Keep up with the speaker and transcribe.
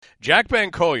Jack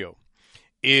Bangcoyo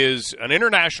is an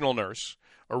international nurse,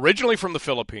 originally from the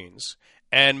Philippines,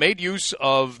 and made use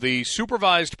of the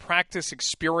Supervised Practice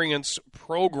Experience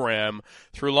Program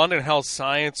through London Health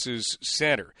Sciences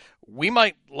Center. We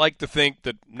might like to think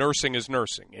that nursing is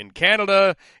nursing. In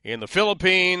Canada, in the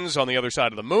Philippines, on the other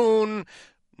side of the moon,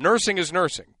 nursing is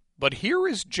nursing. But here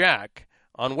is Jack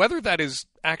on whether that is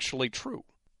actually true.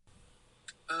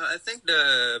 I think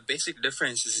the basic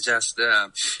difference is just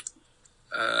a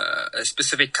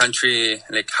specific country,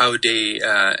 like how they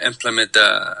implement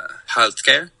the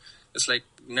healthcare. It's like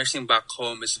nursing back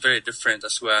home is very different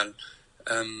as well.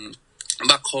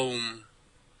 Back home,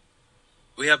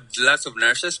 we have lots of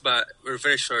nurses, but we're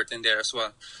very short in there as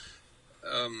well.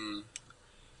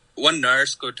 One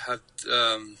nurse would have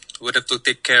to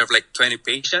take care of like 20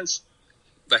 patients,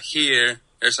 but here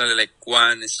there's only like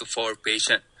 1:4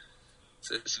 patient.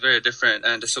 So it's very different,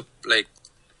 and so like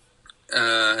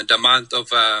the amount of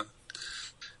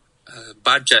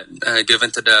budget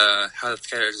given to the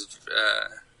healthcare is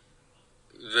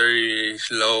very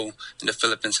low in the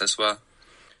Philippines as well.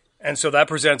 And so that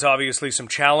presents obviously some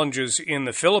challenges in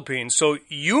the Philippines. So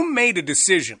you made a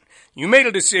decision.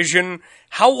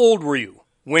 How old were you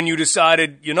when you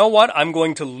decided, you know what, I'm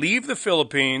going to leave the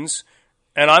Philippines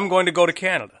and I'm going to go to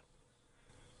Canada?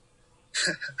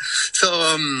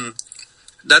 So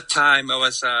that time I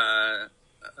was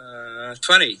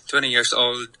 20 years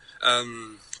old.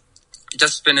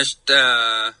 Just finished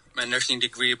my nursing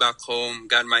degree back home,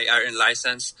 got my RN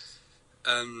license.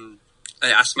 I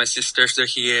asked my sisters, they're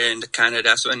here in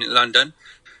Canada, so in London.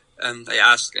 I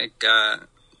asked, like,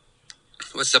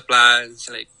 what's the plans?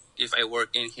 Like, if I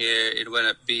work in here, it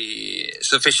wouldn't be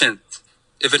sufficient,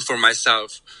 even for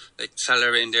myself. Like,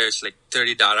 salary in there is like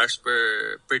 $30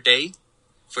 per day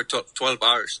for 12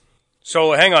 hours.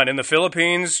 So hang on, in the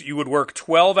Philippines, you would work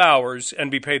 12 hours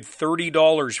and be paid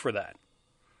 $30 for that.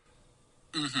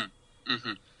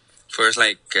 For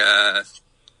like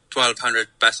 1,200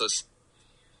 pesos.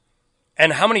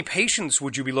 And how many patients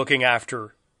would you be looking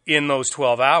after in those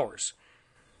 12 hours?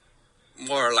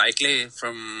 More likely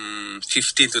from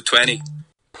 15 to 20.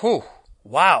 Whew,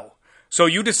 wow. So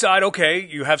you decide, okay,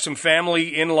 you have some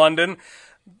family in London.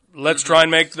 Let's try and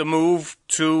make the move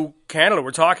to Canada.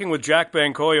 We're talking with Jack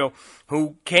Bangcoyo,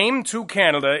 who came to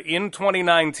Canada in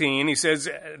 2019. He says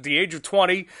at the age of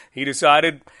 20, he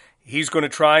decided he's going to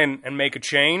try and make a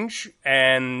change,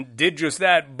 and did just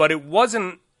that. But it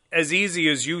wasn't as easy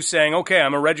as you saying, okay,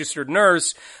 I'm a registered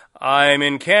nurse. I'm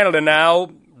in Canada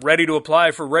now, ready to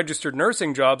apply for registered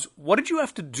nursing jobs. What did you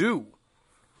have to do?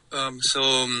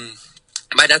 So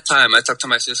by that time, I talked to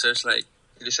my sisters, like,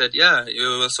 they said, yeah, we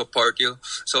will support you.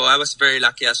 So I was very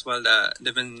lucky as well that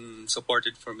they've been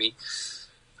supported for me.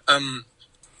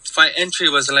 My entry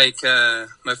was like, the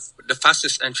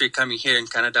fastest entry coming here in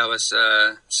Canada was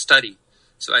study.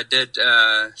 So I did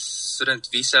student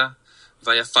visa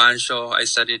via Fanshawe. I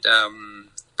studied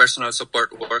personal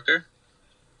support worker.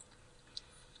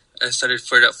 I studied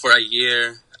for a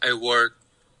year. I worked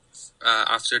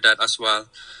after that as well.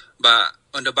 But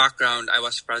on the background, I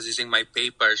was processing my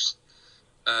papers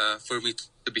for me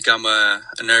to become a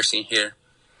nurse in here.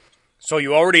 So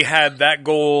you already had that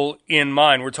goal in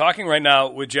mind. We're talking right now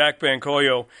with Jack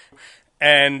Bangcoyo,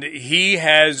 and he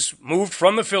has moved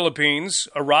from the Philippines,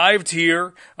 arrived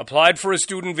here, applied for a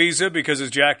student visa because, as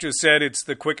Jack just said, it's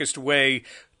the quickest way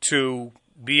to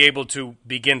be able to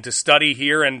begin to study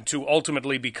here and to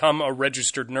ultimately become a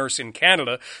registered nurse in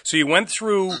Canada. So you went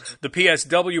through the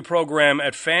PSW program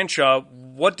at Fanshawe.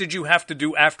 What did you have to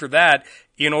do after that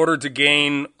in order to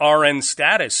gain RN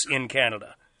status in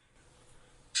Canada?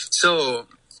 So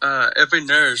every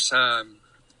nurse, a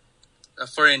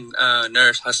foreign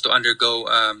nurse, has to undergo,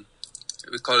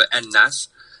 we call it NNAS,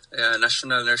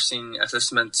 National Nursing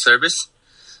Assessment Service.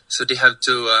 So they have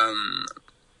to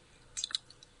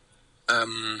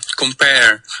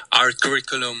compare our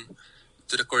curriculum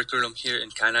to the curriculum here in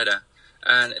Canada.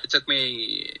 And it took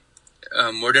me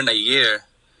more than a year,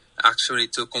 actually,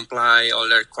 to comply all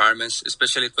the requirements,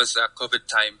 especially it was COVID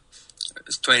time.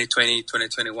 It's 2020,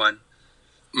 2021.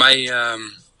 My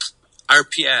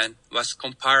RPN was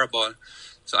comparable,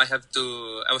 so I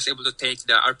was able to take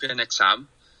the RPN exam.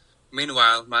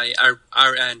 Meanwhile, my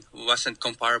RN wasn't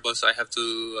comparable, so I have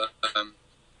to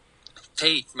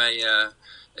take my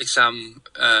exam,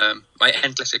 my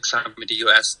NCLEX exam in the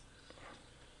U.S.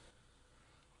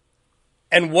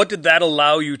 And what did that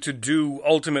allow you to do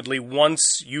ultimately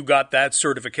once you got that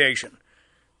certification?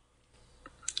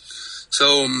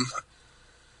 So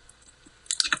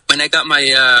when I got my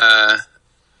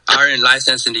RN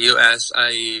license in the U.S.,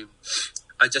 I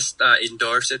just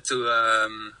endorsed it to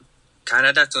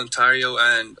Canada to Ontario,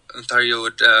 and Ontario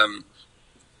would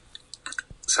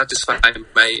satisfy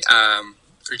my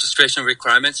registration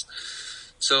requirements.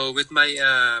 So with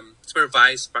my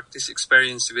supervised practice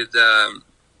experience with the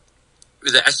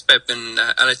SPEP and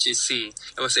LHSC,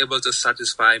 I was able to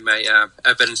satisfy my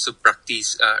evidence of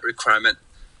practice requirement.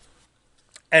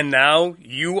 And now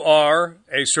you are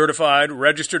a certified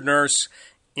registered nurse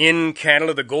in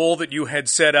Canada, the goal that you had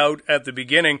set out at the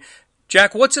beginning.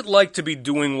 Jack, what's it like to be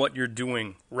doing what you're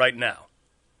doing right now?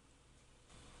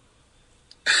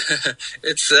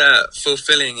 It's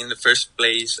fulfilling in the first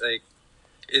place. Like,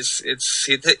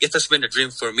 it has been a dream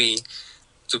for me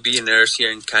to be a nurse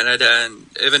here in Canada, and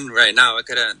even right now, I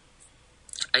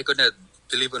couldn't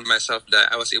believe in myself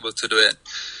that I was able to do it.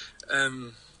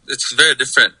 It's very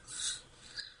different.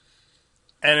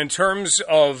 And in terms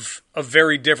of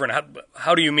very different,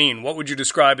 how do you mean? What would you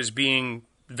describe as being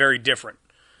very different?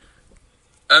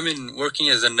 I mean, working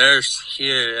as a nurse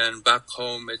here and back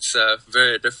home, it's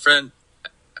very different.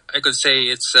 I could say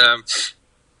it's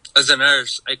as a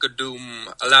nurse, I could do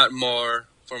a lot more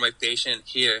for my patient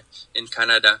here in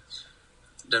Canada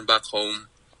than back home.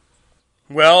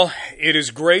 Well, it is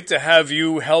great to have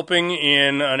you helping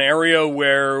in an area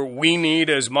where we need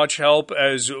as much help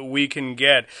as we can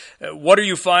get. What are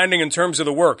you finding in terms of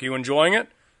the work? Are you enjoying it?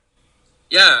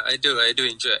 Yeah, I do. I do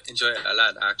enjoy it a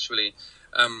lot, actually.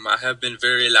 I have been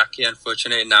very lucky and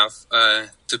fortunate enough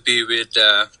to be with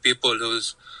people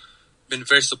who's been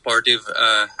very supportive.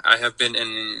 I have been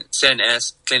in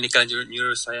CNS, Clinical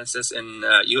Neurosciences, in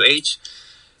UH.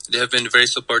 They have been very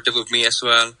supportive of me as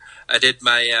well. I did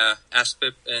my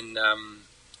ASPIP in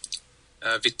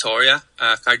Victoria,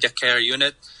 cardiac care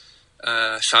unit.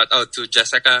 Shout out to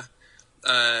Jessica.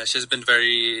 She's been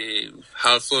very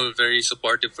helpful, very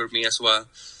supportive for me as well.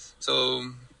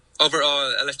 So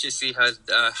overall, LHSC has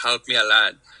helped me a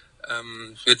lot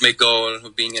with my goal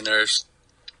of being a nurse.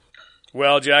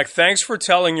 Well, Jack, thanks for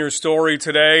telling your story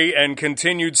today and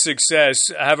continued success.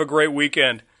 Have a great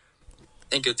weekend.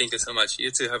 Thank you so much.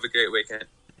 You too, have a great weekend.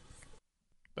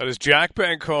 That is Jack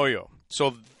Bangcoyo.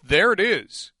 So there it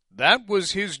is. That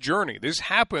was his journey. This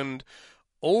happened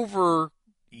over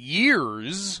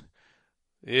years.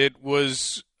 It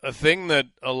was a thing that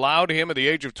allowed him at the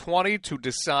age of 20 to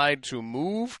decide to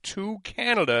move to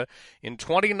Canada in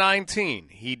 2019.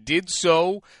 He did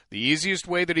so the easiest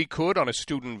way that he could on a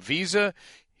student visa.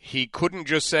 He couldn't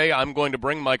just say, I'm going to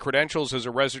bring my credentials as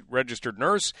a registered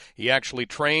nurse. He actually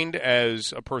trained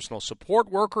as a personal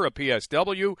support worker, a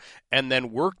PSW, and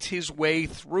then worked his way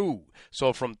through.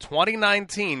 So from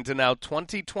 2019 to now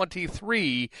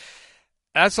 2023,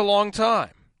 that's a long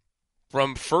time.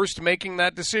 From first making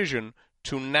that decision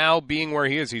to now being where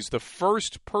he is. He's the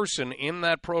first person in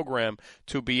that program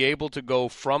to be able to go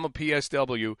from a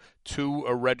PSW to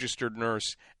a registered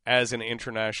nurse as an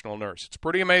international nurse. It's a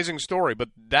pretty amazing story, but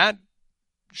that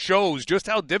shows just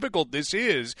how difficult this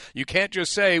is. You can't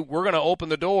just say, we're going to open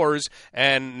the doors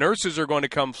and nurses are going to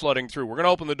come flooding through. We're going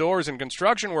to open the doors and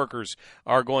construction workers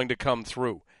are going to come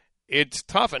through. It's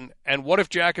tough. And what if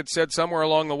Jack had said somewhere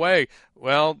along the way,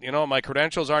 well, my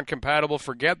credentials aren't compatible.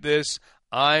 Forget this.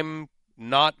 I'm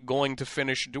not going to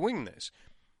finish doing this.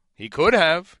 He could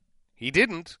have. He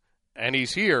didn't. And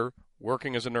he's here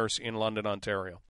working as a nurse in London, Ontario.